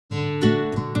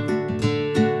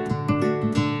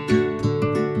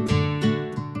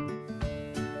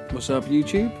What's up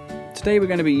YouTube? Today we're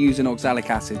going to be using oxalic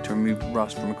acid to remove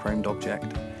rust from a chromed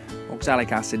object.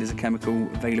 Oxalic acid is a chemical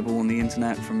available on the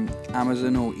internet from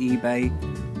Amazon or eBay.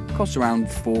 It costs around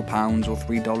 £4 or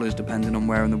 $3 depending on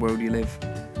where in the world you live.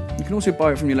 You can also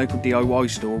buy it from your local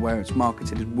DIY store where it's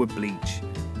marketed as wood bleach.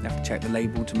 You have to check the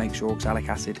label to make sure oxalic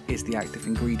acid is the active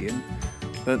ingredient,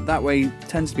 but that way it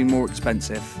tends to be more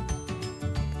expensive.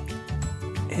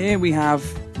 Here we have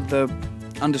the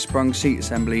undersprung seat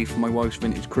assembly for my wife's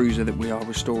vintage cruiser that we are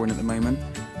restoring at the moment.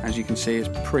 As you can see, it's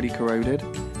pretty corroded,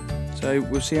 so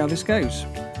we'll see how this goes.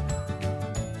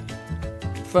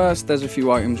 First, there's a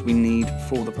few items we need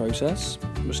for the process.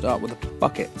 We'll start with a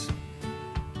bucket.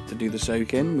 To do the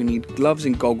soak in, we need gloves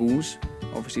and goggles,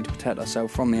 obviously to protect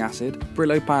ourselves from the acid,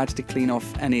 Brillo pads to clean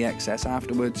off any excess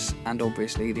afterwards, and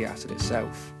obviously the acid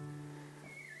itself.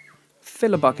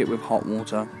 Fill a bucket with hot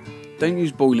water. Don't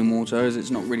use boiling water as it's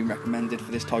not really recommended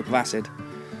for this type of acid.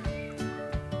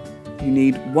 You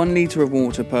need 1 litre of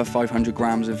water per 500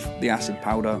 grams of the acid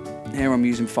powder. Here I'm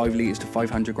using 5 litres to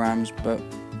 500 grams, but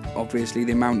obviously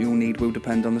the amount you'll need will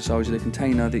depend on the size of the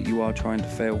container that you are trying to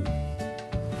fill.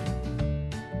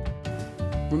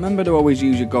 Remember to always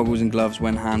use your goggles and gloves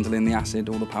when handling the acid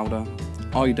or the powder.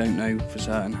 I don't know for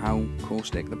certain how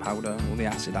caustic the powder or the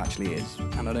acid actually is,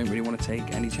 and I don't really want to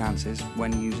take any chances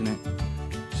when using it.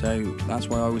 So that's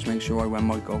why I always make sure I wear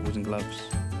my goggles and gloves.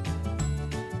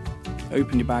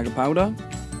 Open your bag of powder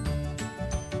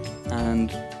and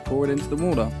pour it into the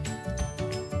water.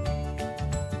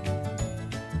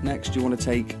 Next you want to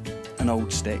take an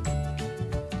old stick,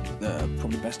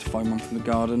 probably best to find one from the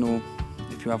garden, or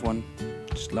if you have one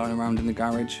just lying around in the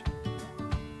garage.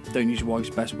 Don't use your wife's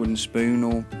best wooden spoon,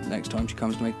 or next time she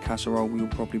comes to make a casserole you'll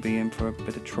probably be in for a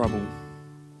bit of trouble.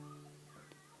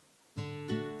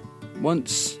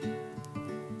 Once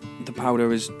the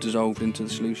powder is dissolved into the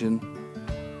solution,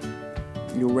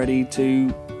 you're ready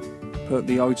to put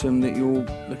the item that you're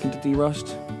looking to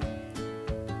derust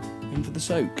in for the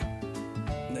soak.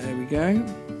 There we go. You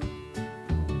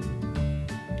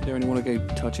don't really want to go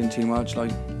touching too much, like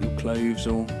your clothes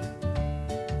or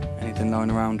anything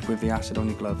lying around with the acid on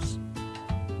your gloves.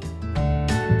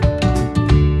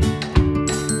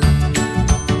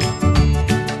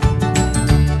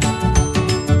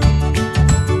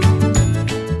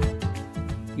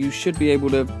 You should be able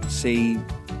to see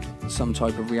some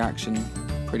type of reaction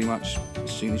pretty much as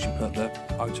soon as you put the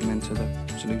item into the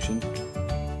solution.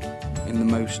 In the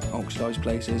most oxidised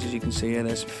places, as you can see here,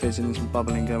 there's some fizzing and some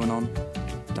bubbling going on.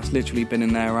 That's literally been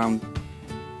in there around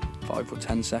 5 or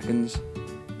 10 seconds.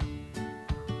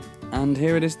 And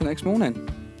here it is the next morning.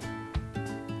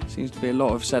 Seems to be a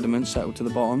lot of sediment settled to the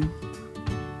bottom.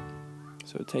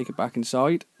 So we'll take it back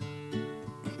inside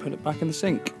and put it back in the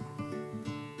sink.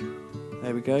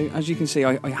 There we go. As you can see,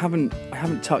 I haven't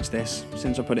touched this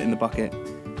since I put it in the bucket.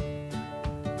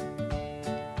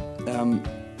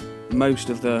 Most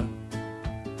of the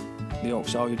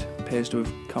oxide appears to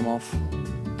have come off.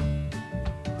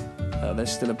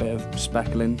 There's still a bit of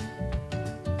speckling,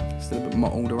 still a bit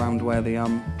mottled around where the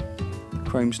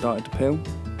chrome started to peel.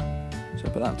 So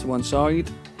put that to one side,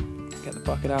 get the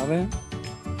bucket out of there.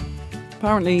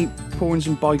 Apparently pouring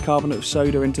some bicarbonate of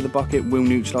soda into the bucket will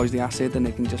neutralise the acid and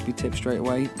it can just be tipped straight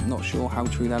away. I'm not sure how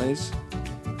true that is.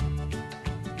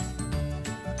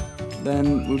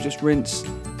 Then we'll just rinse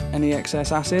any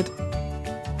excess acid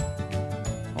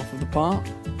off of the part.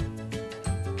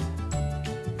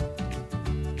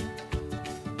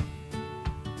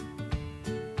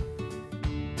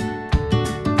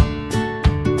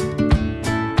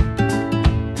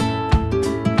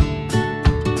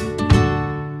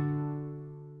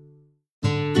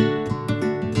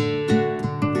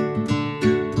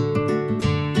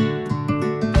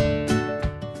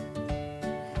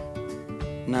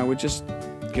 Now we'll just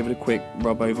give it a quick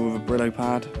rub over with a Brillo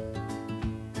pad,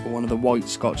 or one of the white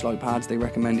Scotch-Light pads they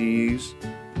recommend you use,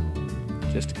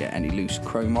 just to get any loose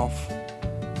chrome off,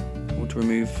 or to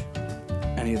remove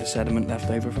any of the sediment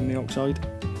left over from the oxide.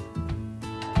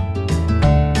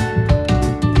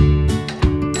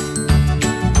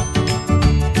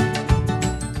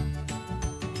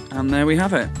 And there we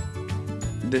have it.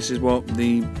 This is what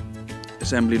the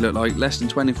assembly looked like less than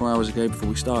 24 hours ago before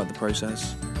we started the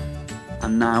process.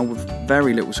 And now, with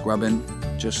very little scrubbing,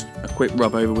 just a quick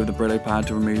rub over with the Brillo pad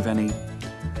to remove any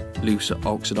loose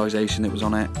oxidisation that was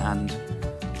on it and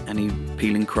any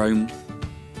peeling chrome.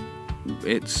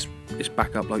 It's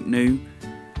back up like new.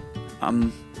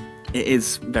 It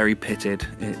is very pitted.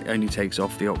 It only takes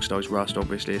off the oxidised rust.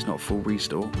 Obviously, it's not a full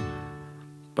restore.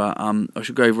 But I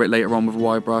should go over it later on with a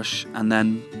wire brush and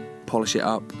then polish it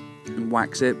up and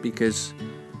wax it, because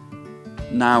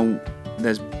now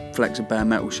there's flecks of bare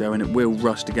metal show and it will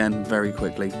rust again very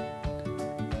quickly.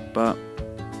 But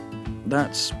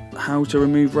that's how to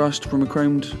remove rust from a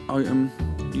chromed item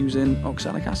using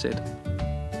oxalic acid.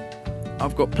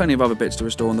 I've got plenty of other bits to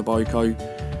restore on the bike. I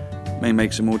may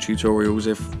make some more tutorials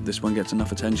if this one gets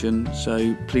enough attention,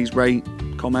 so please rate,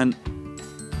 comment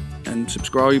and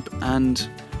subscribe, and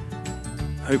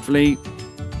hopefully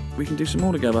we can do some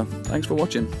more together. Thanks for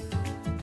watching.